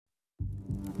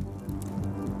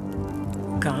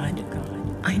God,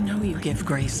 I know you give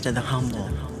grace to the humble,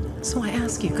 so I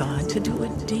ask you, God, to do a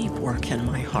deep work in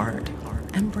my heart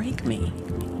and break me.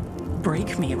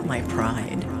 Break me of my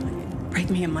pride. Break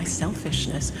me of my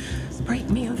selfishness. Break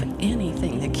me of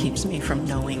anything that keeps me from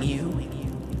knowing you.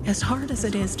 As hard as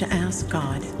it is to ask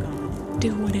God,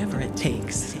 do whatever it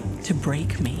takes to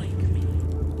break me.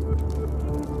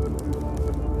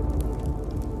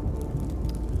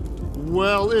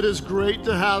 Well, it is great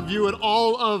to have you at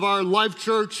all of our life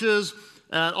churches,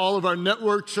 at all of our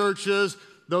network churches,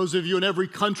 those of you in every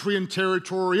country and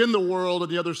territory in the world on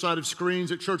the other side of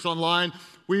screens at Church Online.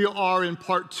 We are in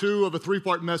part 2 of a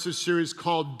 3-part message series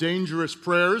called Dangerous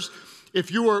Prayers. If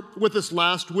you were with us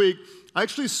last week, I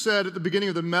actually said at the beginning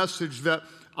of the message that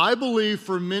I believe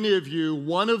for many of you,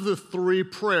 one of the 3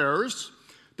 prayers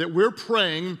that we're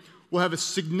praying will have a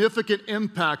significant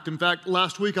impact. In fact,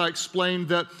 last week I explained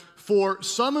that for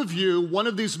some of you, one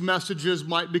of these messages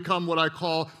might become what I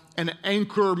call an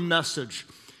anchor message.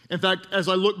 In fact, as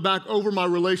I look back over my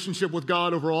relationship with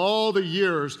God over all the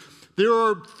years, there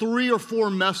are 3 or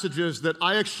 4 messages that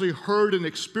I actually heard and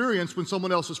experienced when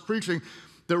someone else was preaching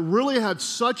that really had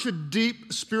such a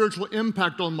deep spiritual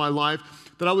impact on my life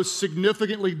that I was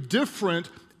significantly different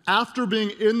after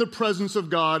being in the presence of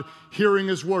God, hearing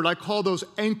His Word. I call those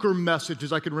anchor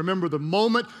messages. I can remember the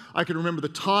moment, I can remember the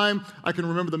time, I can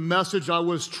remember the message. I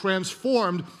was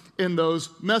transformed in those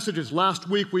messages. Last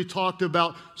week we talked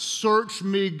about search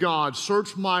me, God,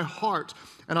 search my heart.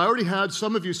 And I already had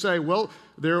some of you say, well,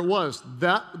 there it was.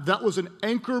 That was an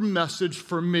anchor message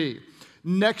for me.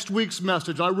 Next week's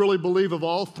message, I really believe of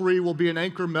all 3, will be an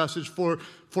anchor message for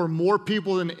more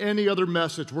people than any other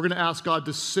message. We're going to ask God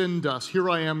to send us. Here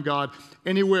I am, God.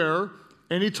 Anywhere,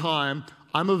 anytime,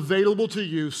 I'm available to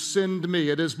you. Send me.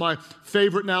 It is my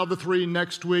favorite now of the 3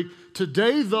 next week.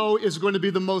 Today, though, is going to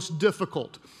be the most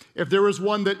difficult. If there is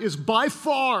one that is by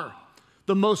far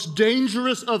the most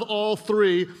dangerous of all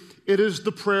 3, it is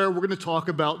the prayer we're going to talk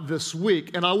about this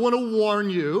week. And I want to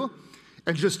warn you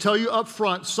and just tell you up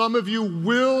front, some of you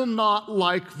will not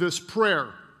like this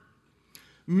prayer.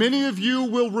 Many of you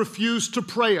will refuse to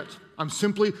pray it. I'm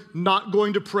simply not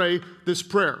going to pray this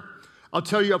prayer. I'll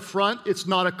tell you up front, it's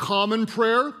not a common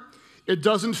prayer. It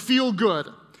doesn't feel good.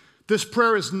 This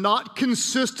prayer is not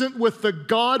consistent with the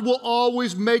God will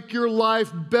always make your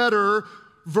life better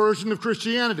version of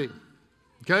Christianity.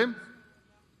 Okay?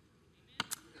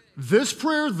 This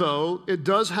prayer, though, it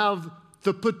does have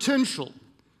the potential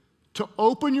to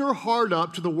open your heart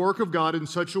up to the work of God in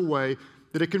such a way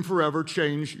that it can forever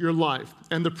change your life.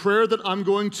 And the prayer that I'm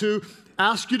going to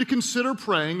ask you to consider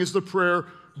praying is the prayer,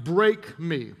 break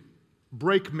me.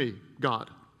 Break me, God.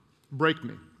 Break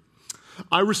me.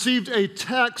 I received a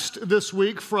text this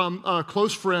week from a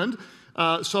close friend,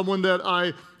 someone that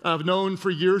I have known for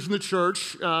years in the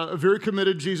church, a very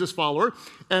committed Jesus follower.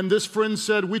 And this friend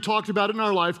said, we talked about it in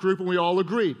our life group and we all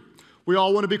agreed. We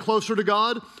all want to be closer to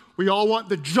God. We all want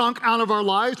the junk out of our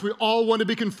lives. We all want to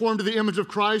be conformed to the image of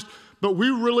Christ. But we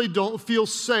really don't feel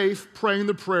safe praying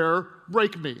the prayer,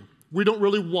 break me. We don't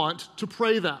really want to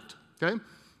pray that, okay?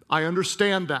 I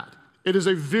understand that. It is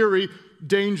a very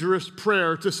dangerous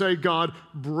prayer to say, God,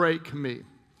 break me.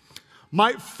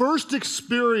 My first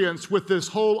experience with this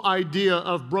whole idea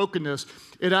of brokenness,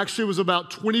 it actually was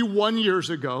about 21 years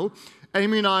ago.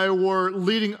 Amy and I were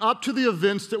leading up to the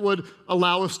events that would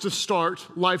allow us to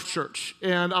start Life Church.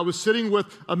 And I was sitting with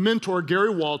a mentor,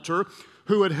 Gary Walter,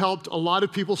 who had helped a lot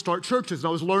of people start churches. And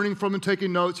I was learning from him,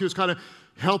 taking notes. He was kind of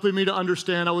helping me to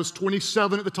understand. I was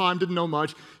 27 at the time, didn't know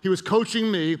much. He was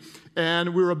coaching me,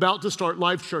 and we were about to start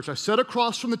Life Church. I sat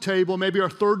across from the table, maybe our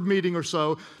 3rd meeting or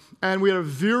so, and we had a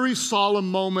very solemn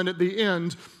moment at the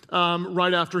end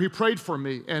right after he prayed for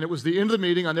me. And it was the end of the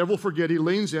meeting. I never will forget. He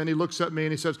leans in, he looks at me,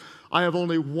 and he says, I have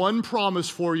only one promise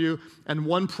for you, and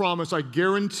one promise I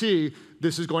guarantee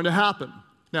this is going to happen.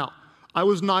 Now, I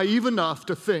was naive enough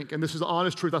to think, and this is the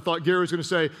honest truth, I thought Gary was going to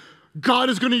say, God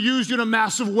is going to use you in a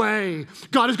massive way.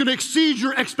 God is going to exceed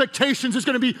your expectations. It's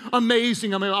going to be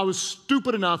amazing. I mean, I was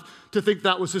stupid enough to think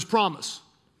that was his promise.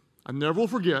 I never will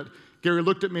forget, Gary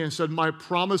looked at me and said, my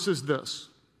promise is this: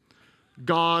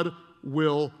 God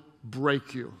will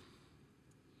break you. I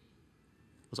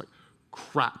was like,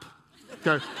 crap.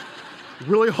 Okay.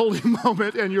 Really holy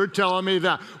moment, and you're telling me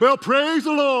that. Well, praise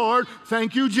the Lord.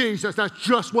 Thank you, Jesus. That's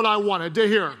just what I wanted to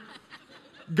hear.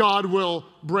 God will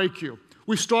break you.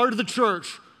 We started the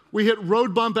church. We hit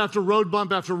road bump after road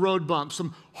bump after road bump.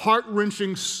 Some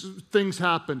heart-wrenching things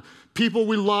happened. People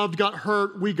we loved got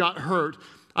hurt. We got hurt.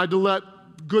 I had to let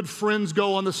good friends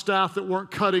go on the staff that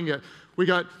weren't cutting it. We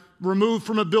got removed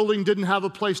from a building, didn't have a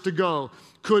place to go.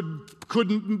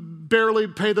 Couldn't barely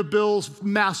pay the bills,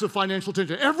 massive financial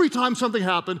tension. Every time something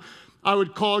happened, I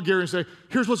would call Gary and say,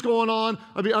 here's what's going on.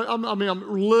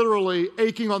 I'm literally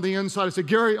aching on the inside. I said,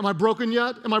 Gary, am I broken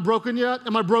yet? Am I broken yet?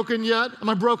 Am I broken yet? Am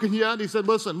I broken yet? And he said,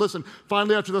 listen.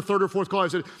 Finally, after the third or fourth call, I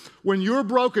said, when you're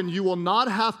broken, you will not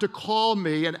have to call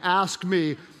me and ask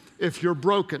me if you're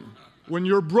broken. When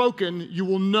you're broken, you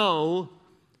will know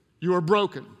you are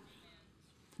broken.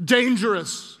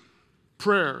 Dangerous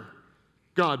prayer.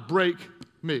 God, break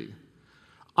me.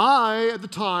 I, at the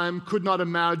time, could not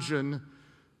imagine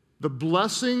the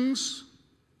blessings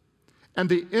and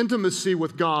the intimacy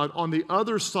with God on the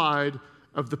other side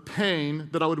of the pain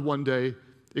that I would one day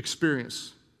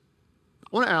experience. I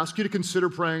want to ask you to consider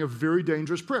praying a very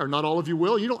dangerous prayer. Not all of you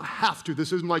will. You don't have to.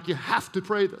 This isn't like you have to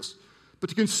pray this. But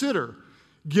to consider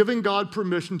giving God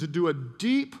permission to do a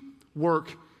deep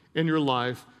work in your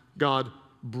life. God,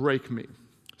 break me.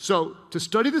 So to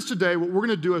study this today, what we're going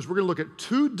to do is we're going to look at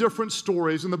two different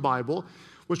stories in the Bible.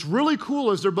 What's really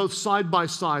cool is they're both side by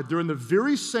side. They're in the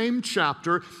very same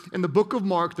chapter. In the book of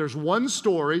Mark, there's one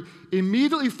story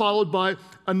immediately followed by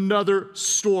another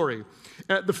story.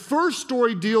 The first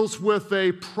story deals with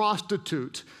a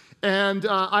prostitute. And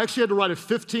I actually had to write a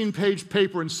 15-page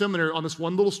paper in seminary on this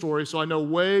one little story, so I know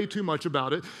way too much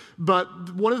about it.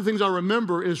 But one of the things I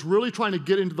remember is really trying to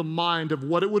get into the mind of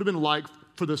what it would have been like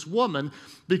for this woman,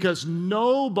 because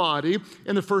nobody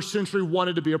in the first century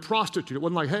wanted to be a prostitute. It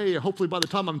wasn't like, hey, hopefully by the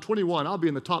time I'm 21, I'll be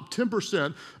in the top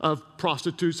 10% of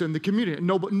prostitutes in the community.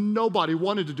 Nobody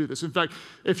wanted to do this. In fact,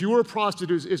 if you were a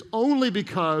prostitute, it's only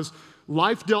because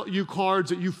life dealt you cards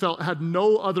that you felt had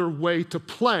no other way to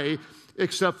play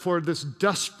except for this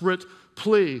desperate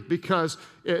plea, because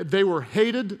they were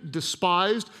hated,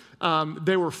 despised,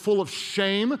 they were full of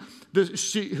shame.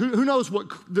 Who knows what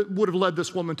would have led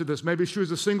this woman to this? Maybe she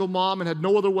was a single mom and had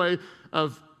no other way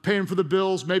of paying for the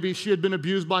bills. Maybe she had been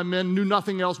abused by men, knew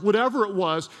nothing else. Whatever it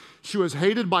was, she was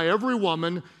hated by every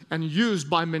woman and used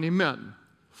by many men.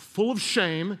 Full of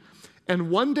shame.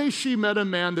 And one day she met a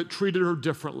man that treated her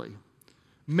differently.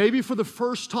 Maybe for the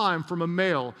first time from a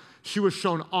male, she was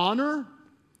shown honor,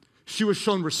 she was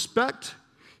shown respect,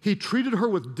 he treated her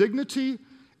with dignity,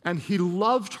 and he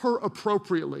loved her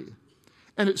appropriately.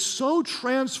 And it so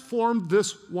transformed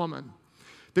this woman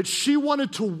that she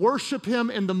wanted to worship him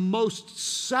in the most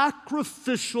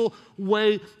sacrificial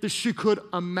way that she could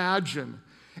imagine.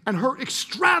 And her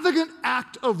extravagant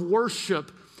act of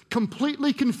worship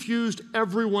completely confused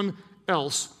everyone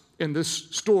else in this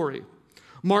story.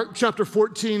 Mark chapter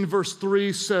 14, verse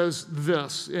 3 says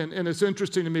this, and it's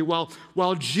interesting to me.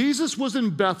 While Jesus was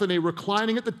in Bethany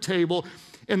reclining at the table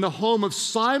in the home of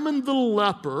Simon the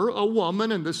leper, a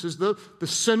woman, and this is the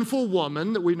sinful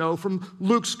woman that we know from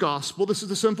Luke's gospel. This is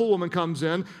the sinful woman comes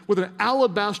in with an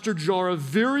alabaster jar of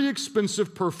very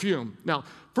expensive perfume. Now,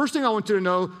 first thing I want you to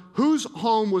know, whose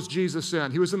home was Jesus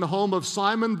in? He was in the home of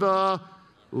Simon the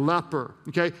leper,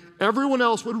 okay? Everyone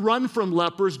else would run from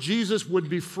lepers. Jesus would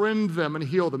befriend them and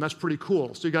heal them. That's pretty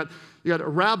cool. So you got a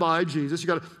rabbi, Jesus.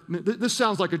 This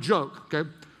sounds like a joke, okay?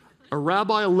 A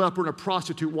rabbi, a leper, and a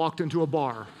prostitute walked into a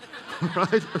bar,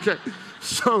 right? Okay,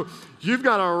 so you've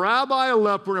got a rabbi, a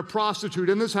leper, and a prostitute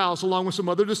in this house along with some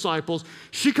other disciples.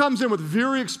 She comes in with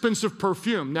very expensive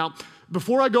perfume. Now,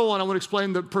 before I go on, I want to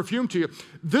explain the perfume to you.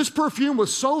 This perfume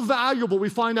was so valuable, we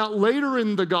find out later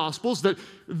in the Gospels that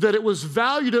it was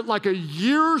valued at like a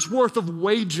year's worth of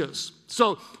wages.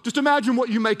 So just imagine what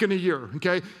you make in a year,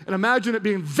 okay? And imagine it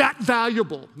being that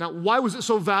valuable. Now, why was it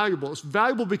so valuable? It's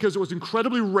valuable because it was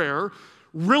incredibly rare,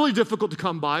 really difficult to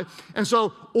come by. And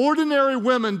so ordinary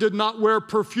women did not wear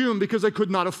perfume because they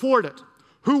could not afford it.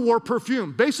 Who wore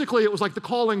perfume? Basically, it was like the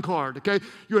calling card, okay?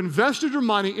 You invested your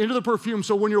money into the perfume,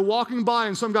 so when you're walking by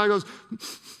and some guy goes,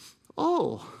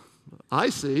 oh, I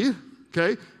see,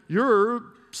 okay? You're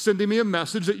sending me a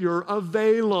message that you're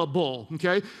available,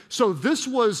 okay? So this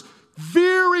was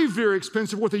very, very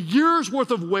expensive, worth a year's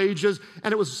worth of wages,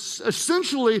 and it was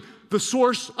essentially the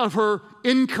source of her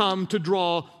income to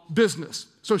draw business.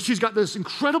 So she's got this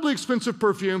incredibly expensive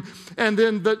perfume, and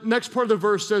then the next part of the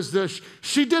verse says this,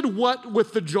 she did what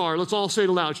with the jar? Let's all say it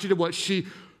aloud. She did what? She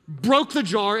broke the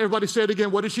jar. Everybody say it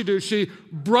again. What did she do? She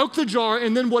broke the jar,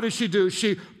 and then what did she do?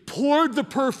 She poured the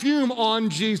perfume on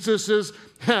Jesus'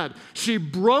 head. She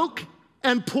broke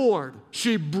and poured.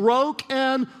 She broke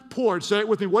and poured. Say it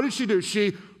with me. What did she do?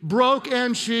 She broke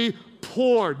and she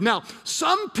poured. Now,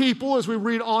 some people, as we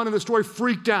read on in the story,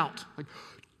 freaked out. Like,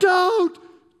 don't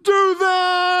do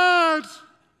that!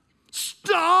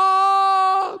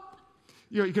 Stop!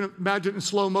 You know, you can imagine in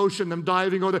slow motion them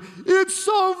diving over there. It's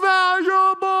so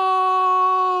valuable!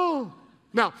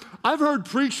 Now, I've heard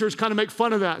preachers kind of make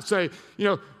fun of that, say,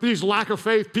 these lack of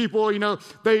faith people,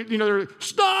 they're,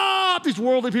 stop, these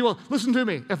worldly people. Listen to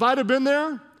me. If I'd have been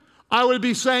there, I would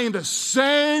be saying the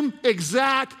same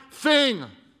exact thing.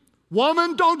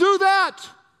 Woman, don't do that.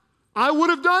 I would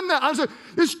have done that. I said,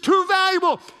 it's too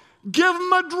valuable. Give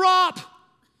him a drop.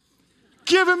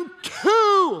 Give him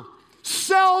 2.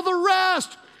 Sell the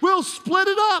rest. We'll split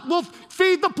it up. We'll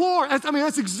feed the poor.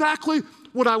 That's exactly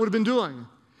what I would have been doing.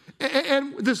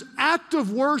 And this act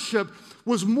of worship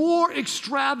was more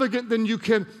extravagant than you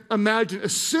can imagine.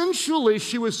 Essentially,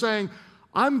 she was saying,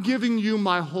 I'm giving you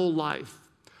my whole life.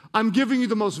 I'm giving you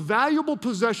the most valuable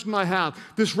possession I have.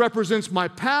 This represents my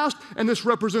past, and this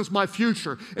represents my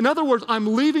future. In other words,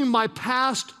 I'm leaving my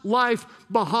past life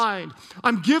behind.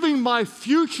 I'm giving my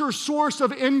future source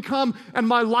of income and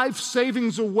my life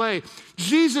savings away.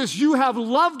 Jesus, you have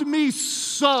loved me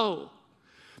so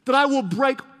that I will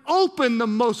break open the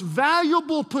most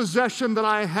valuable possession that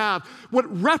I have, what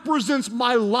represents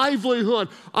my livelihood.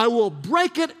 I will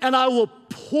break it and I will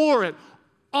pour it,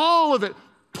 all of it,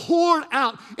 poured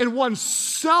out in one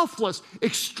selfless,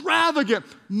 extravagant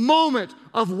moment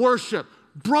of worship,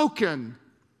 broken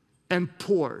and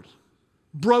poured.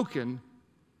 Broken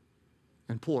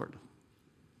and poured.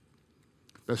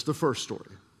 That's the first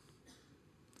story.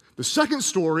 The second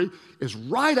story is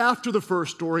right after the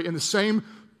first story in the same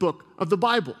book of the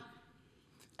Bible.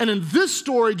 And in this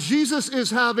story, Jesus is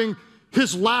having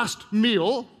his last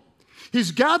meal.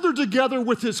 He's gathered together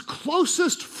with his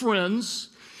closest friends.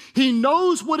 He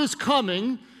knows what is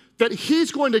coming, that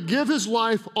he's going to give his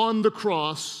life on the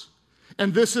cross.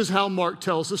 And this is how Mark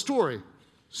tells the story.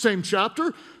 Same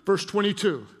chapter, verse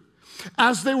 22.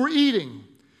 As they were eating,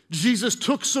 Jesus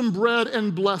took some bread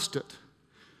and blessed it.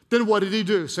 Then what did he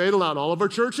do? Say it aloud, all of our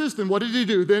churches. Then what did he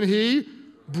do? Then he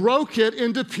broke it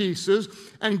into pieces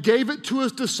and gave it to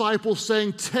his disciples,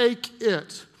 saying, take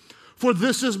it, for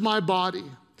this is my body.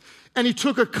 And he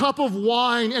took a cup of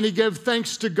wine and he gave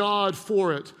thanks to God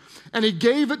for it. And he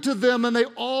gave it to them and they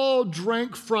all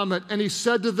drank from it. And he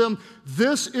said to them,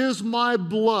 this is my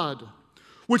blood,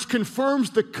 which confirms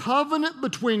the covenant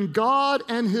between God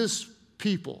and his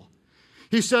people.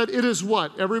 He said, it is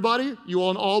what? Everybody, you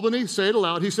all in Albany, say it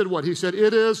aloud. He said what? He said,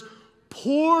 it is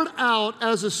poured out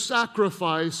as a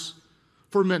sacrifice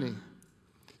for many.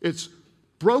 It's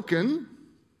broken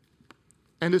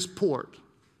and it's poured.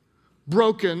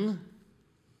 Broken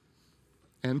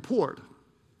and poured.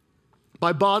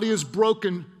 My body is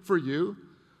broken for you.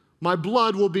 My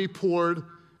blood will be poured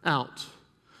out.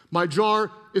 My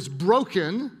jar is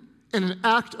broken in an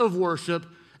act of worship,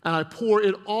 and I pour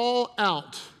it all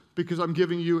out because I'm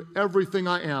giving you everything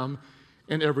I am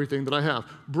and everything that I have.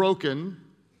 Broken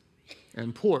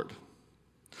and poured.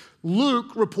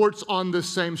 Luke reports on this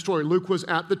same story. Luke was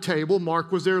at the table.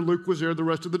 Mark was there. Luke was there. The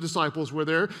rest of the disciples were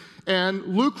there. And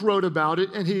Luke wrote about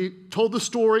it, and he told the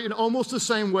story in almost the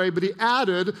same way, but he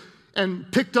added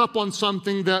and picked up on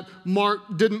something that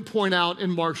Mark didn't point out in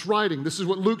Mark's writing. This is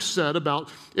what Luke said about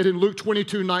it in Luke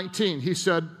 22:19. He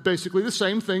said basically the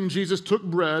same thing. Jesus took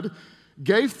bread,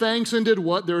 gave thanks and did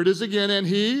what? There it is again. And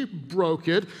he broke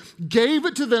it, gave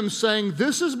it to them saying,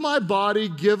 this is my body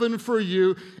given for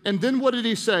you. And then what did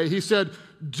he say? He said,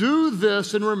 do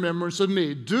this in remembrance of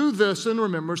me. Do this in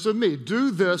remembrance of me. Do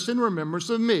this in remembrance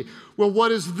of me. Well,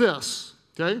 what is this?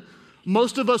 Okay?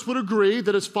 Most of us would agree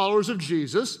that as followers of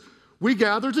Jesus, we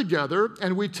gather together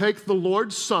and we take the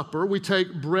Lord's Supper. We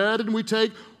take bread and we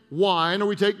take wine or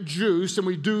we take juice, and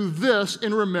we do this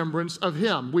in remembrance of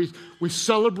him. We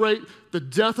celebrate the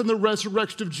death and the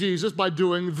resurrection of Jesus by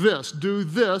doing this. Do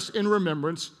this in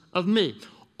remembrance of me.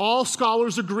 All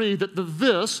scholars agree that the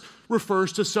this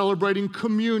refers to celebrating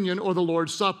communion or the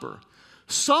Lord's Supper.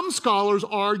 Some scholars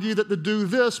argue that the do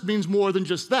this means more than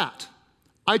just that.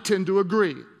 I tend to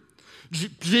agree.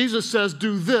 Jesus says,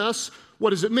 do this. What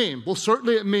does it mean? Well,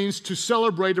 certainly it means to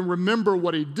celebrate and remember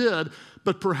what he did,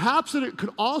 but perhaps it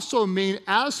could also mean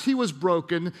as he was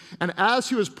broken and as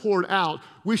he was poured out,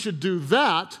 we should do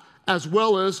that as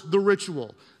well as the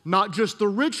ritual. Not just the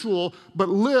ritual, but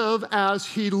live as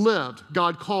he lived.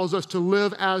 God calls us to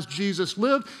live as Jesus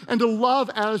lived and to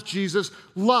love as Jesus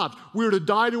loved. We're to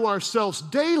die to ourselves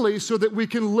daily so that we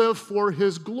can live for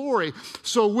his glory.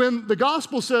 So when the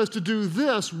gospel says to do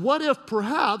this, what if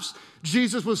perhaps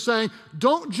Jesus was saying,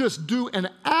 don't just do an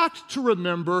act to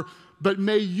remember, but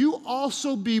may you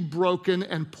also be broken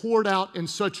and poured out in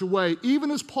such a way,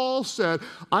 even as Paul said,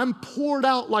 I'm poured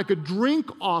out like a drink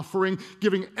offering,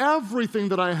 giving everything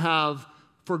that I have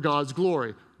for God's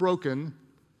glory. Broken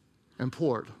and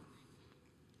poured.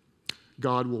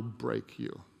 God will break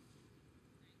you.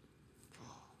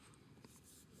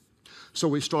 So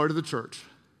we started the church.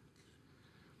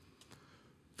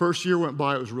 First year went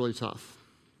by, it was really tough.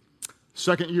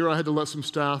 Second year, I had to let some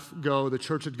staff go. The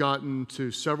church had gotten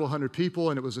to several hundred people,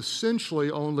 and it was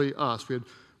essentially only us. We had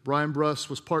Brian Bruss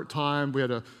was part-time. We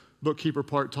had a bookkeeper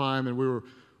part-time, and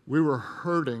we were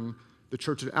hurting. The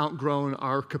church had outgrown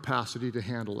our capacity to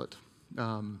handle it.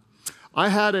 I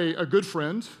had a good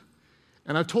friend,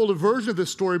 and I've told a version of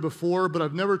this story before, but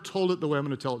I've never told it the way I'm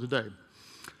going to tell it today.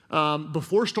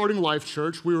 Before starting Life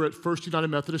Church, we were at First United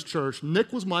Methodist Church.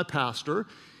 Nick was my pastor,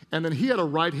 and then he had a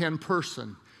right-hand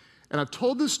person. And I've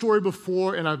told this story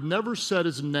before, and I've never said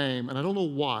his name, and I don't know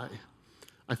why.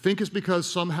 I think it's because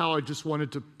somehow I just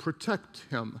wanted to protect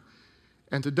him.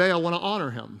 And today I want to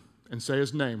honor him and say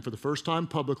his name for the first time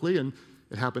publicly, and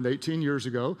it happened 18 years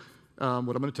ago. What I'm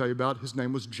going to tell you about, his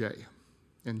name was Jay.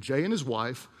 And Jay and his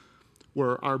wife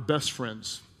were our best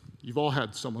friends. You've all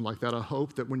had someone like that. I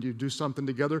hope that when you do something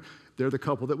together, they're the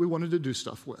couple that we wanted to do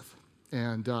stuff with.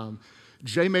 And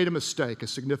Jay made a mistake, a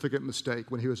significant mistake,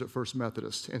 when he was at First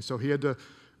Methodist. And so he had to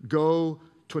go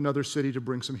to another city to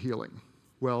bring some healing.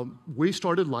 Well, we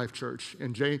started Life Church,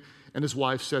 and Jay and his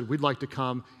wife said, we'd like to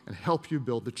come and help you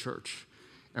build the church.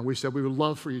 And we said, we would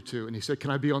love for you to. And he said,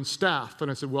 can I be on staff? And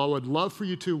I said, well, I would love for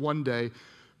you to one day,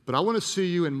 but I want to see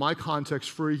you in my context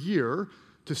for a year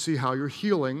to see how you're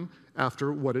healing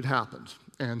after what had happened.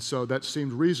 And so that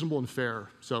seemed reasonable and fair.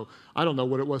 So I don't know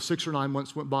what it was, 6 or 9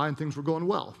 months went by and things were going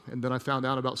well. And then I found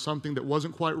out about something that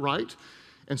wasn't quite right.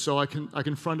 And so I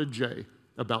confronted Jay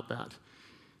about that.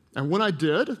 And when I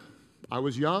did, I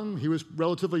was young, he was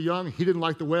relatively young. He didn't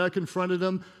like the way I confronted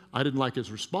him. I didn't like his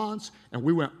response. And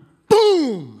we went,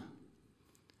 boom!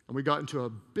 And we got into a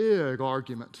big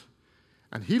argument.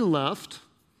 And he left,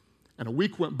 and a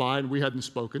week went by and we hadn't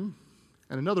spoken.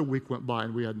 And another week went by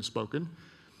and we hadn't spoken.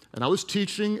 And I was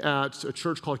teaching at a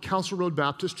church called Council Road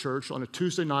Baptist Church on a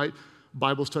Tuesday night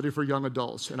Bible study for young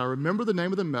adults. And I remember the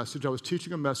name of the message. I was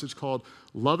teaching a message called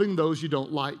Loving Those You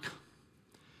Don't Like.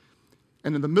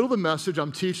 And in the middle of the message,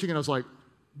 I'm teaching, and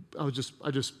I just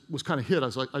was kind of hit.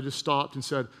 I just stopped and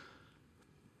said,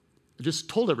 I just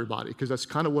told everybody, because that's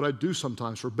kind of what I do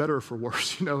sometimes, for better or for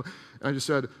worse, And I just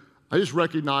said, I just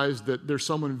recognize that there's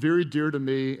someone very dear to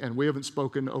me, and we haven't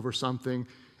spoken over something.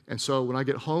 And so when I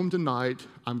get home tonight,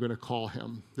 I'm going to call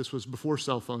him. This was before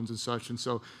cell phones and such. And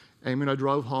so Amy and I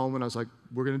drove home, and I was like,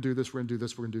 we're going to do this, we're going to do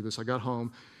this, we're going to do this. I got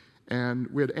home, and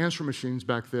we had answer machines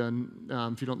back then.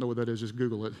 If you don't know what that is, just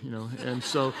Google it, And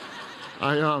so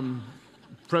I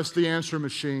pressed the answer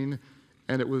machine,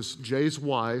 and it was Jay's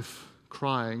wife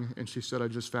crying, and she said, I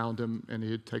just found him, and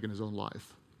he had taken his own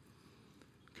life.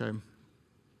 Okay.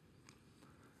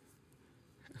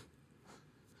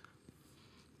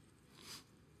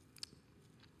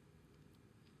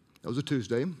 That was a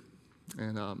Tuesday,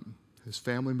 and his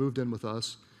family moved in with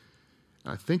us.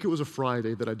 I think it was a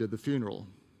Friday that I did the funeral,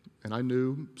 and I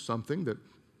knew something that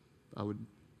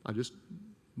I just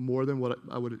more than what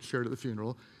I would have shared at the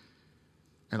funeral,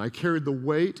 and I carried the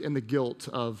weight and the guilt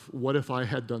of what if I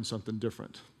had done something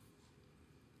different.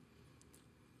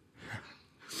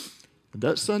 And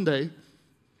that Sunday,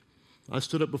 I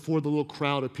stood up before the little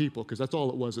crowd of people, because that's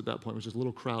all it was at that point, was just a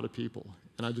little crowd of people,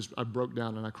 and I broke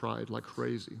down and I cried like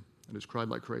crazy. I just cried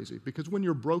like crazy. Because when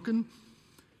you're broken,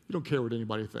 you don't care what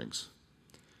anybody thinks.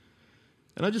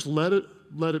 And I just let it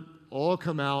all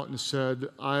come out and said,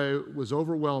 I was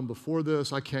overwhelmed before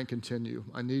this. I can't continue.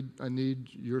 I need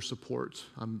your support.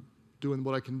 I'm doing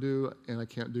what I can do, and I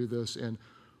can't do this. And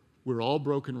we're all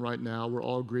broken right now. We're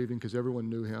all grieving because everyone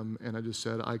knew him. And I just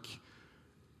said,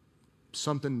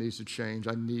 something needs to change.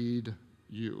 I need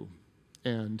you.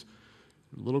 And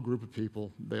a little group of people,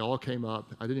 they all came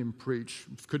up. I didn't even preach,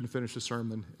 couldn't finish the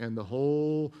sermon. And the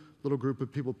whole little group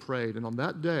of people prayed. And on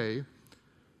that day,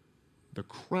 the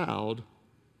crowd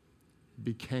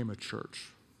became a church.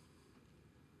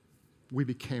 We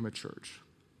became a church.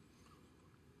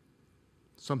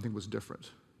 Something was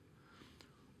different.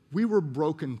 We were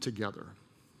broken together.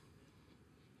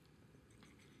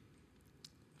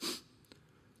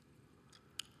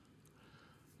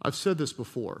 I've said this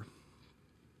before.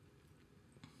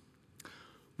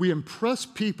 We impress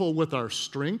people with our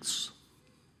strengths,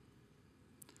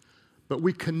 but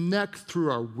we connect through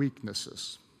our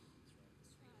weaknesses.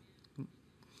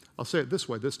 I'll say it this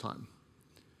way this time.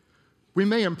 We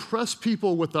may impress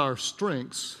people with our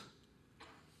strengths,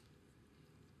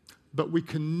 but we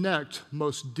connect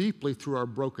most deeply through our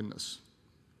brokenness.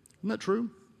 Isn't that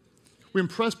true? We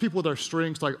impress people with our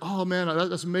strengths, like, oh man,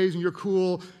 that's amazing, you're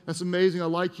cool, that's amazing, I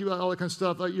like you, all that kind of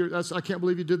stuff. I can't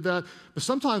believe you did that. But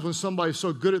sometimes when somebody's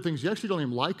so good at things, you actually don't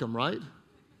even like them, right?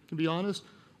 To be honest,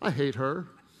 I hate her.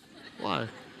 Why?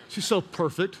 She's so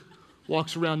perfect.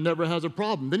 walks around, never has a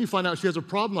problem. Then you find out she has a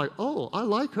problem, like, oh, I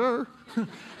like her.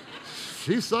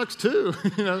 She sucks too,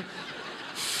 you know.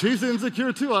 She's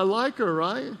insecure too. I like her,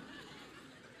 right?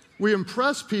 We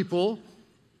impress people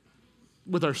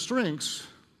with our strengths,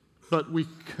 but we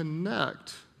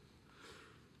connect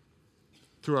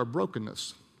through our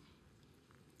brokenness.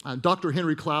 Dr.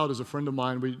 Henry Cloud is a friend of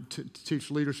mine. We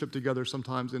teach leadership together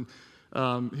sometimes, and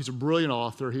he's a brilliant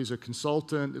author. He's a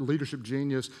consultant, a leadership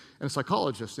genius, and a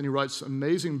psychologist, and he writes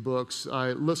amazing books.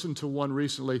 I listened to one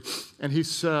recently, and he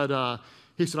said,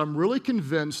 I'm really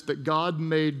convinced that God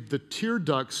made the tear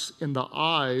ducts in the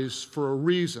eyes for a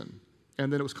reason.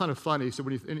 And then it was kind of funny. He said,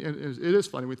 and it is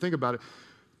funny when you think about it.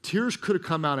 Tears could have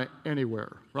come out of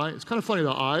anywhere, right? It's kind of funny,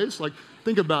 the eyes, like,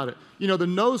 think about it. You know, the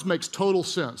nose makes total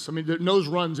sense. I mean, the nose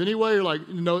runs anyway, you're like,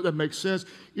 you know, that makes sense.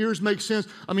 Ears make sense.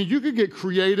 I mean, you could get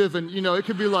creative and, you know, it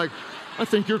could be like, I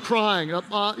think you're crying.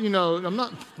 You know, I'm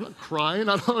not crying.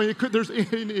 I don't, it could,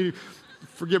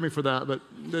 forgive me for that, but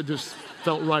it just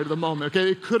felt right at the moment.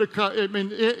 Okay, it could have come, I mean,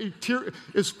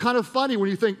 it's kind of funny when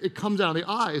you think it comes out of the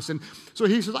eyes. And so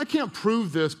he says, I can't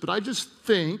prove this, but I just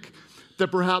think that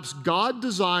perhaps God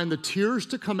designed the tears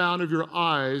to come out of your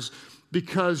eyes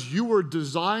because you were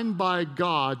designed by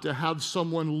God to have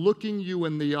someone looking you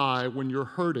in the eye when you're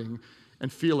hurting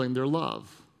and feeling their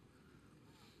love.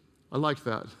 I like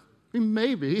that. I mean,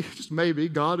 maybe, just maybe,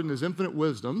 God in his infinite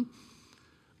wisdom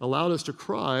allowed us to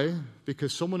cry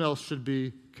because someone else should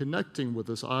be connecting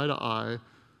with us eye to eye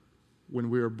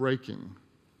when we are breaking.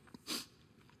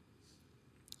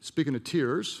 Speaking of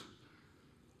tears,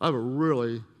 I have a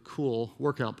really cool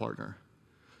workout partner.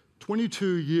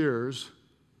 22 years,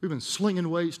 we've been slinging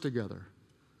weights together,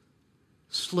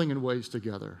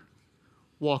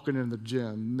 walking in the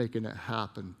gym, making it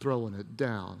happen, throwing it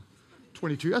down.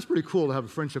 22, that's pretty cool to have a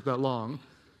friendship that long,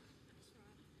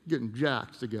 getting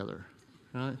jacked together,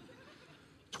 right?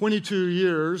 22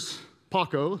 years,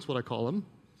 Paco, that's what I call him,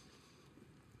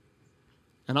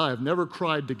 and I have never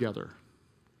cried together.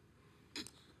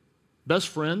 Best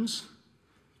friends,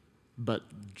 but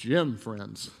gym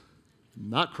friends,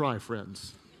 not cry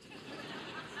friends.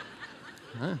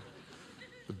 Right?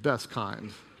 The best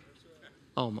kind,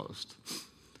 almost.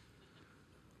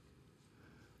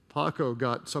 Paco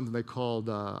got something they called,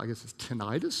 I guess it's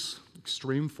tinnitus,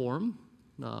 extreme form,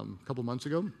 a couple months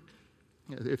ago.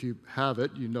 If you have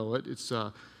it, you know it. It's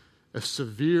a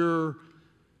severe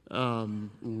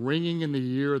ringing in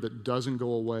the ear that doesn't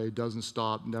go away, doesn't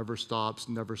stop, never stops,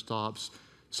 never stops.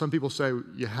 Some people say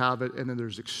you have it, and then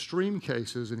there's extreme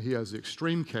cases, and he has the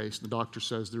extreme case. The doctor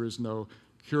says there is no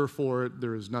cure for it.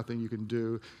 There is nothing you can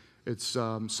do. It's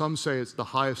some say it's the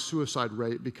highest suicide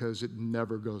rate because it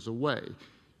never goes away.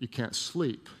 You can't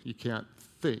sleep. You can't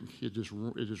think. It just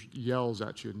yells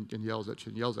at you and yells at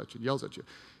you and yells at you and yells at you.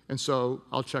 And so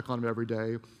I'll check on him every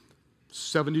day.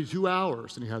 72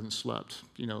 hours, and he hasn't slept.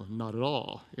 You know, not at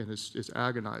all, and it's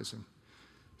agonizing.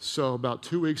 So about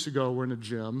 2 weeks ago, we're in a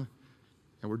gym.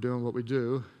 And we're doing what we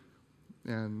do,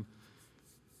 and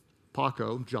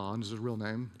Paco, John is his real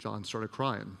name, John started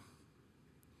crying.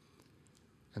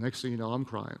 And next thing you know, I'm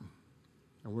crying,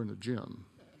 and we're in the gym.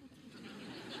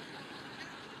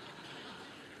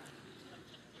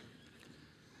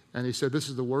 And he said, this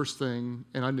is the worst thing,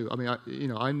 and I knew,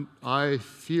 I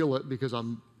feel it because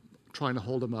I'm trying to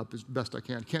hold him up as best I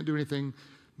can. Can't do anything,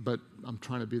 but I'm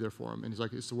trying to be there for him. And he's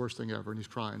like, it's the worst thing ever, and he's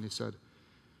crying. He said,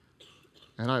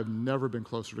 and I've never been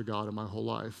closer to God in my whole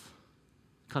life.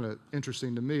 Kind of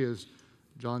interesting to me is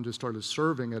John just started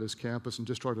serving at his campus and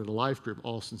just started a life group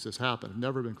all since this happened. I've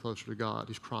never been closer to God.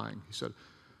 He's crying. He said,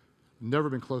 I've never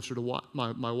been closer to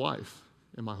my wife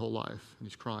in my whole life. And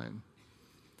he's crying.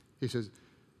 He says,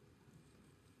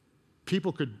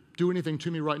 people could do anything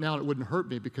to me right now and it wouldn't hurt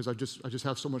me because I just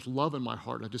have so much love in my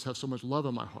heart. I just have so much love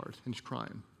in my heart. And he's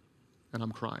crying. And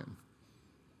I'm crying.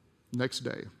 Next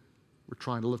day, we're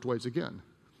trying to lift weights again.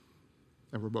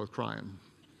 And we're both crying.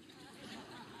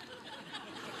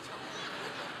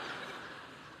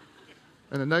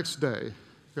 And the next day,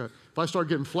 if I start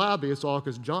getting flabby, it's all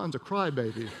because John's a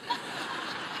crybaby.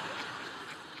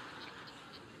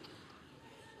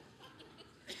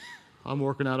 I'm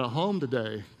working out at home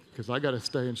today because I got to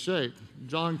stay in shape.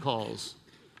 John calls.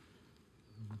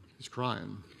 He's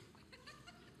crying.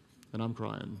 And I'm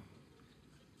crying.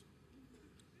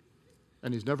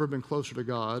 And he's never been closer to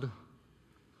God.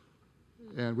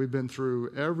 And we've been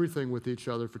through everything with each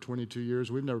other for 22 years.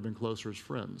 We've never been closer as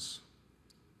friends.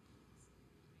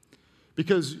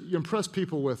 Because you impress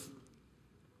people with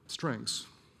strengths,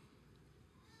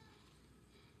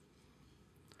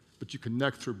 but you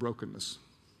connect through brokenness.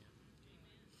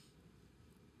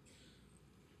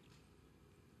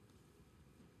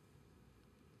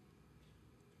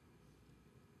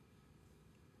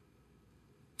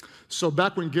 So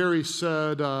back when Gary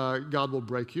said, God will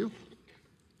break you,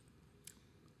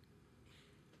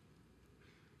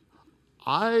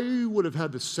 I would have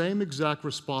had the same exact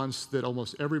response that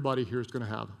almost everybody here is going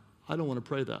to have. I don't want to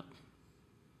pray that.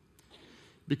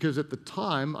 Because at the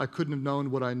time, I couldn't have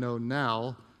known what I know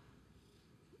now.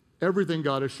 Everything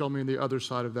God has shown me on the other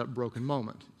side of that broken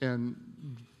moment. And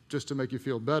just to make you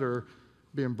feel better,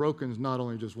 being broken is not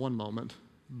only just one moment,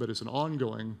 but it's an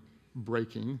ongoing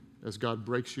breaking as God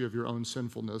breaks you of your own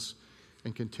sinfulness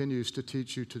and continues to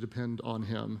teach you to depend on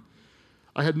Him.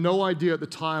 I had no idea at the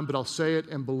time, but I'll say it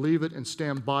and believe it and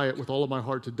stand by it with all of my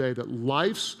heart today, that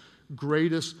life's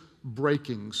greatest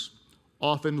breakings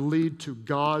often lead to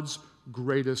God's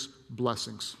greatest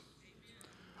blessings.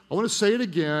 I want to say it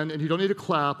again, and you don't need to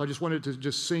clap, I just want it to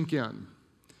just sink in,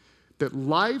 that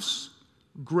life's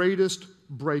greatest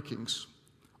breakings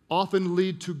often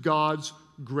lead to God's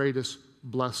greatest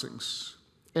blessings.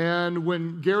 And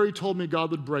when Gary told me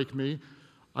God would break me,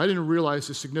 I didn't realize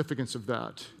the significance of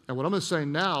that. And what I'm going to say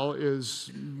now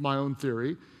is my own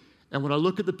theory. And when I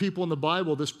look at the people in the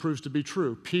Bible, this proves to be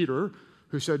true. Peter,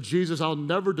 who said, Jesus, I'll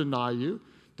never deny you,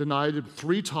 denied him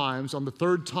 3 times. On the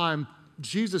 3rd time,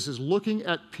 Jesus is looking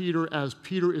at Peter as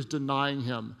Peter is denying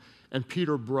him, and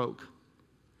Peter broke.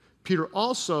 Peter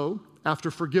also,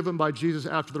 after forgiven by Jesus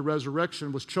after the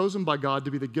resurrection, was chosen by God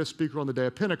to be the guest speaker on the day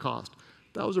of Pentecost.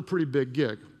 That was a pretty big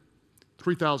gig.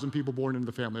 3,000 people born into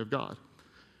the family of God.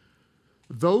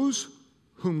 Those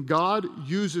whom God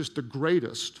uses the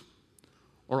greatest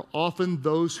are often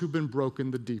those who've been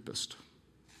broken the deepest,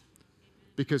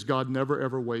 because God never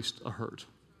ever wastes a hurt.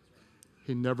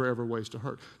 He never ever wastes a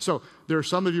hurt. So there are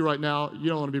some of you right now, you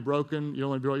don't want to be broken, you don't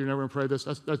want to be broken, you're never going to pray this.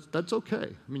 That's okay.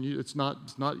 I mean, it's not,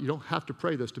 you don't have to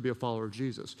pray this to be a follower of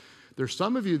Jesus. There's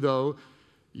some of you, though,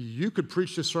 you could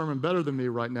preach this sermon better than me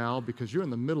right now because you're in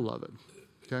the middle of it,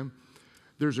 okay?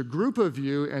 There's a group of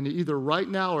you, and either right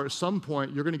now or at some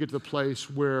point, you're going to get to the place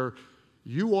where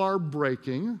you are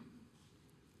breaking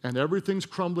and everything's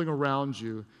crumbling around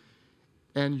you,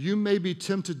 and you may be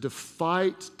tempted to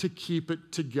fight to keep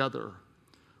it together.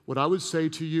 What I would say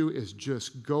to you is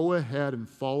just go ahead and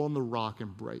fall on the rock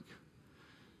and break.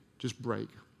 Just break.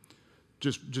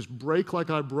 Just break like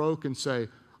I broke and say,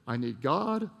 I need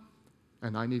God,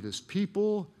 and I need His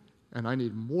people, and I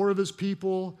need more of His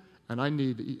people, and I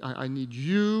need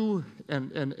you,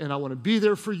 and I want to be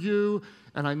there for you,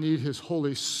 and I need His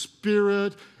Holy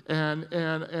Spirit, and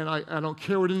I don't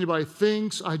care what anybody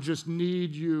thinks, I just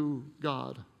need you,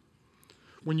 God.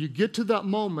 When you get to that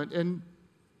moment, and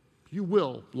you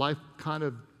will, life kind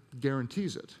of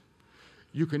guarantees it,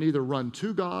 you can either run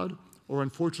to God, or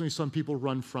unfortunately some people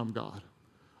run from God.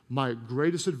 My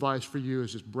greatest advice for you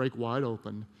is just break wide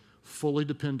open, fully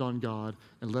depend on God,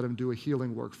 and let Him do a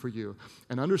healing work for you.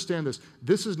 And understand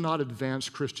this is not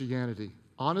advanced Christianity.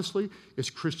 Honestly,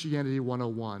 it's Christianity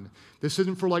 101. This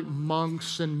isn't for like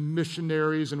monks and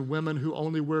missionaries and women who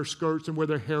only wear skirts and wear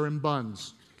their hair in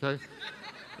buns, okay?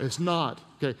 It's not,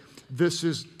 okay? This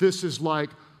is like,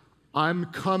 I'm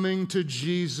coming to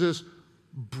Jesus,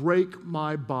 break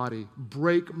my body,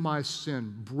 break my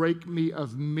sin, break me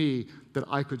of me, that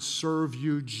I could serve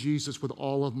you, Jesus, with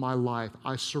all of my life.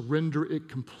 I surrender it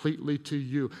completely to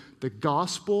you. The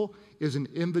gospel is an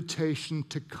invitation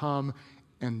to come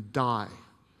and die.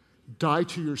 Die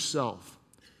to yourself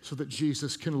so that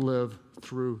Jesus can live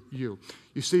through you.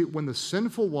 You see, when the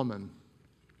sinful woman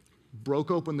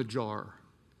broke open the jar,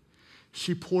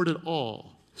 she poured it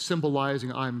all,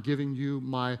 symbolizing, I'm giving you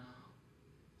my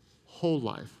whole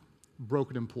life,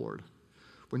 broken and poured.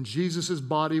 When Jesus'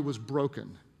 body was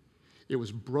broken, it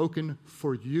was broken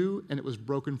for you and it was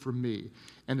broken for me.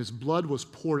 And His blood was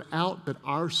poured out that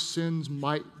our sins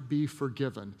might be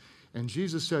forgiven. And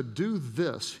Jesus said, do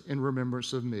this in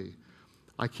remembrance of me.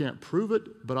 I can't prove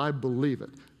it, but I believe it.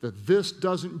 That this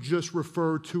doesn't just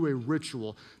refer to a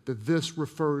ritual, that this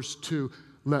refers to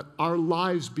let our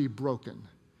lives be broken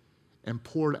and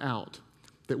poured out,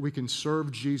 that we can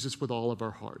serve Jesus with all of our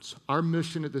hearts. Our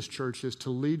mission at this church is to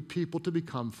lead people to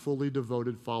become fully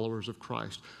devoted followers of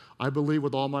Christ. I believe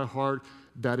with all my heart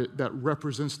that that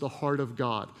represents the heart of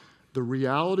God. The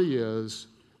reality is,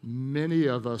 many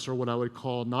of us are what I would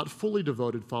call not fully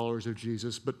devoted followers of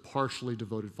Jesus, but partially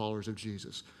devoted followers of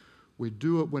Jesus. We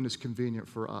do it when it's convenient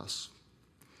for us.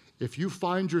 If you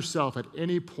find yourself at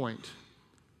any point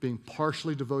being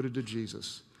partially devoted to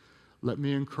Jesus, let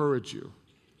me encourage you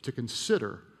to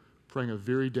consider praying a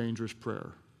very dangerous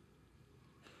prayer.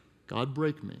 God,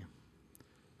 break me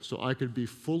so I could be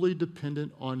fully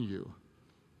dependent on you.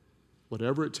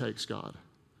 Whatever it takes, God.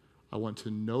 I want to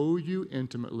know you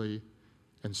intimately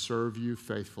and serve you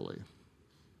faithfully.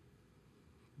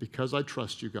 Because I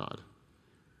trust you, God,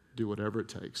 do whatever it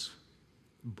takes.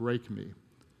 Break me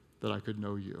that I could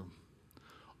know you.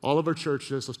 All of our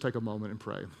churches, let's take a moment and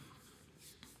pray.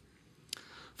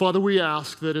 Father, we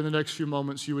ask that in the next few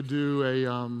moments you would do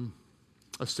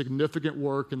a significant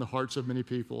work in the hearts of many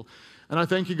people. And I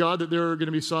thank you, God, that there are going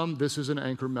to be some, this is an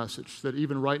anchor message, that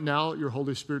even right now your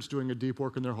Holy Spirit's doing a deep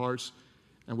work in their hearts,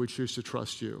 and we choose to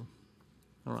trust you.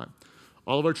 All right.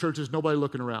 All of our churches, nobody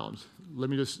looking around. Let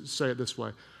me just say it this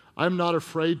way. I'm not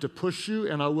afraid to push you,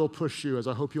 and I will push you, as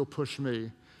I hope you'll push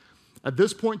me. At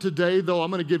this point today, though,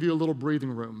 I'm going to give you a little breathing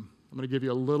room. I'm going to give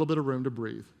you a little bit of room to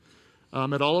breathe.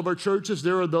 At all of our churches,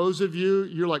 there are those of you,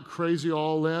 you're like crazy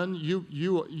all in.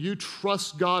 You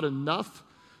trust God enough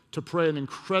to pray an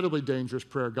incredibly dangerous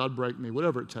prayer. God, break me,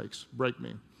 whatever it takes, break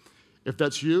me. If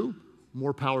that's you,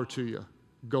 more power to you.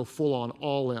 Go full on,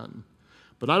 all in.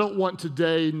 But I don't want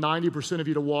today 90% of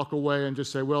you to walk away and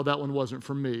just say, well, that one wasn't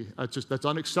for me. That's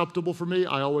unacceptable for me.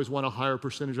 I always want a higher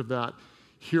percentage of that,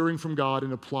 hearing from God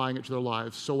and applying it to their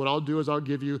lives. So what I'll do is I'll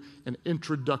give you an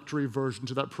introductory version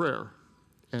to that prayer.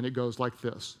 And it goes like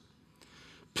this.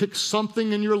 Pick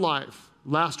something in your life.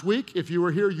 Last week, if you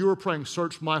were here, you were praying,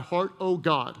 search my heart, oh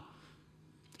God.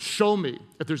 Show me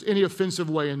if there's any offensive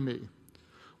way in me.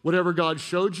 Whatever God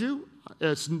showed you,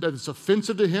 that's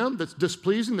offensive to him, that's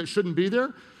displeasing, that shouldn't be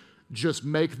there, just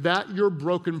make that your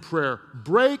broken prayer.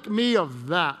 Break me of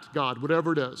that, God,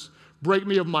 whatever it is. Break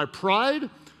me of my pride,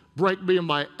 break me of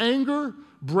my anger,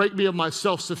 break me of my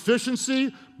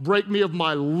self-sufficiency, break me of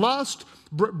my lust,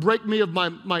 break me of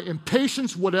my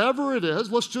impatience, whatever it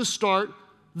is. Let's just start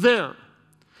there.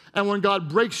 And when God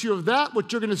breaks you of that,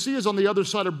 what you're going to see is on the other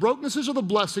side of brokennesses are the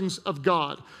blessings of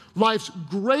God. Life's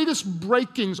greatest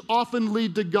breakings often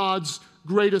lead to God's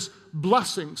greatest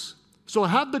blessings. So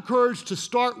have the courage to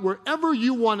start wherever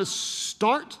you want to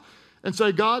start and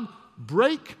say, God,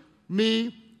 break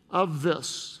me of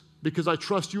this, because I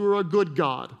trust you are a good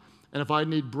God. And if I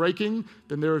need breaking,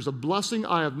 then there is a blessing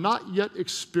I have not yet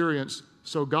experienced.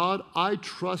 So God, I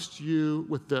trust you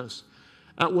with this.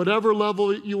 At whatever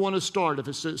level you want to start,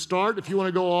 if you want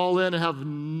to go all in and have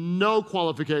no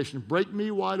qualification, break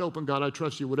me wide open, God, I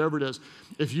trust you, whatever it is.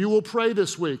 If you will pray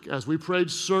this week, as we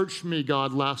prayed, search me,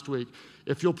 God, last week.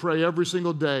 If you'll pray every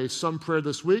single day, some prayer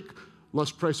this week,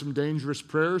 let's pray some dangerous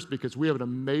prayers, because we have an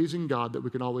amazing God that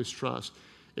we can always trust.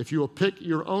 If you will pick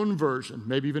your own version,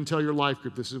 maybe even tell your life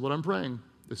group, this is what I'm praying.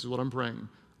 This is what I'm praying.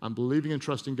 I'm believing and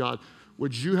trusting God.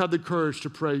 Would you have the courage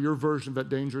to pray your version of that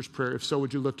dangerous prayer? If so,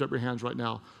 would you lift up your hands right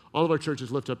now? All of our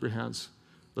churches, lift up your hands.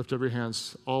 Lift up your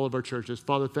hands. All of our churches.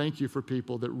 Father, thank you for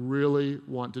people that really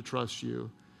want to trust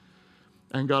you.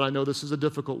 And God, I know this is a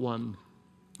difficult one,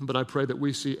 but I pray that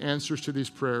we see answers to these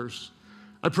prayers.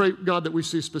 I pray, God, that we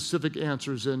see specific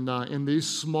answers in these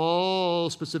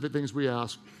small, specific things we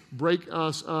ask. Break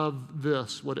us of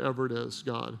this, whatever it is,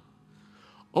 God.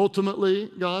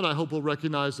 Ultimately, God, I hope we'll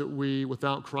recognize that we,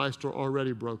 without Christ, are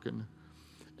already broken.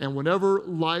 And whenever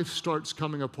life starts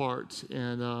coming apart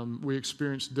and we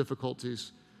experience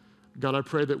difficulties, God, I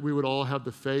pray that we would all have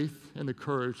the faith and the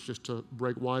courage just to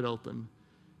break wide open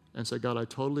and say, God, I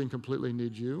totally and completely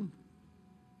need you,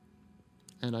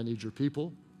 and I need your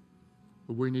people.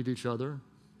 We need each other.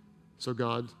 So,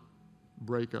 God,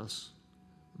 break us.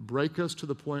 Break us to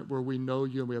the point where we know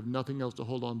you and we have nothing else to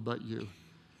hold on but you.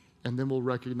 And then we'll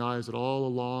recognize that all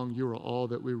along you are all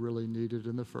that we really needed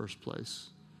in the first place.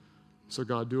 So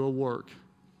God, do a work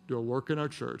in our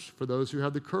church for those who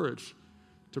have the courage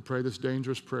to pray this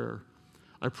dangerous prayer.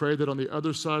 I pray that on the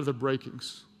other side of the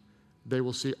breakings, they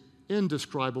will see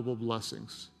indescribable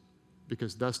blessings,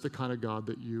 because that's the kind of God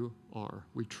that you are.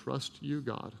 We trust you,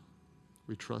 God.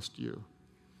 We trust you.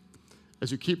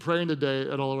 As you keep praying today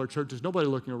at all of our churches, nobody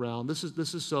looking around, this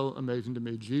is so amazing to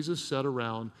me. Jesus sat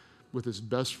around with his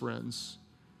best friends,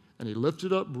 and he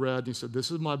lifted up bread, and he said, this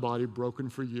is my body broken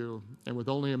for you. And with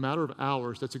only a matter of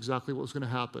hours, that's exactly what was going to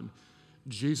happen.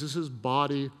 Jesus'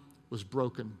 body was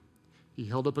broken. He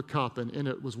held up a cup, and in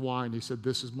it was wine. He said,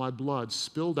 this is my blood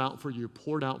spilled out for you,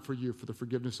 poured out for you for the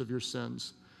forgiveness of your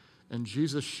sins. And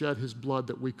Jesus shed his blood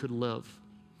that we could live.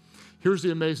 Here's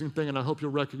the amazing thing, and I hope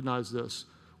you'll recognize this.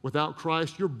 Without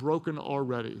Christ, you're broken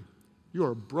already. You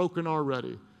are broken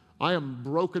already. I am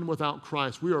broken without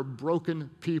Christ. We are broken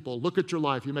people. Look at your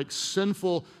life. You make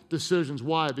sinful decisions.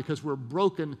 Why? Because we're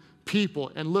broken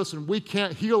people. And listen, we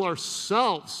can't heal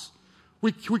ourselves.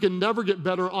 We can never get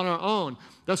better on our own.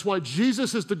 That's why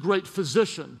Jesus is the great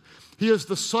physician. He is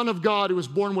the Son of God who was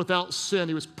born without sin.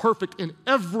 He was perfect in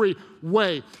every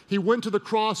way. He went to the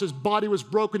cross. His body was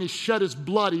broken. He shed his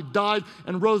blood. He died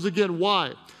and rose again.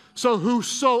 Why? So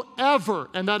whosoever,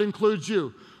 and that includes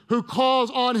you, who calls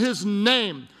on his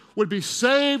name would be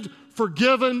saved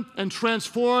forgiven, and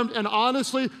transformed. And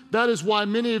honestly, that is why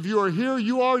many of you are here.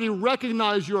 You already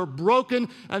recognize you are broken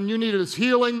and you need His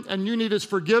healing and you need His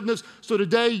forgiveness. So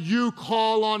today you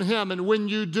call on Him. And when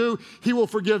you do, He will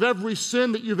forgive every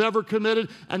sin that you've ever committed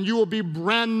and you will be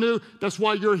brand new. That's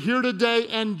why you're here today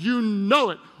and you know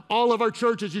it. All of our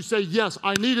churches, you say, yes,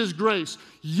 I need His grace.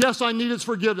 Yes, I need His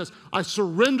forgiveness. I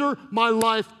surrender my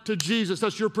life to Jesus.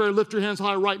 That's your prayer. Lift your hands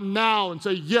high right now and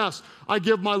say, yes, I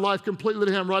give my life completely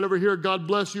to Him. Right over here. God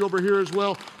bless you over here as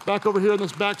well. Back over here in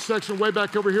this back section, way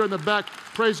back over here in the back.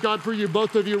 Praise God for you,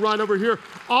 both of you right over here.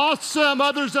 Awesome.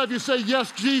 Others of you say,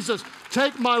 yes, Jesus,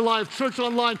 take my life. Church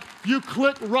Online, you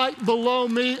click right below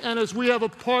me. And as we have a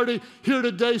party here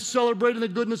today celebrating the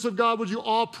goodness of God, would you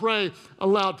all pray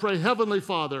aloud? Pray, Heavenly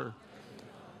Father,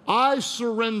 I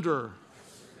surrender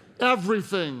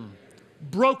everything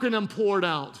broken and poured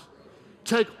out.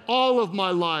 Take all of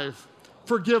my life.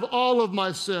 Forgive all of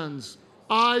my sins.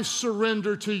 I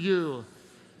surrender to you.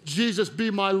 Jesus,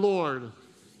 be my Lord.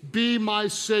 Be my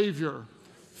Savior.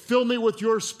 Fill me with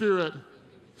your Spirit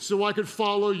so I could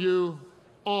follow you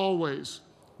always.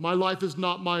 My life is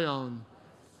not my own.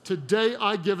 Today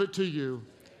I give it to you.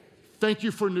 Thank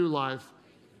you for new life.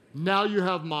 Now you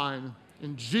have mine.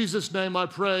 In Jesus' name I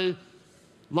pray.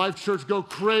 Life Church, go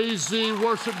crazy.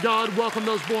 Worship God. Welcome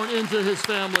those born into His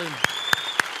family.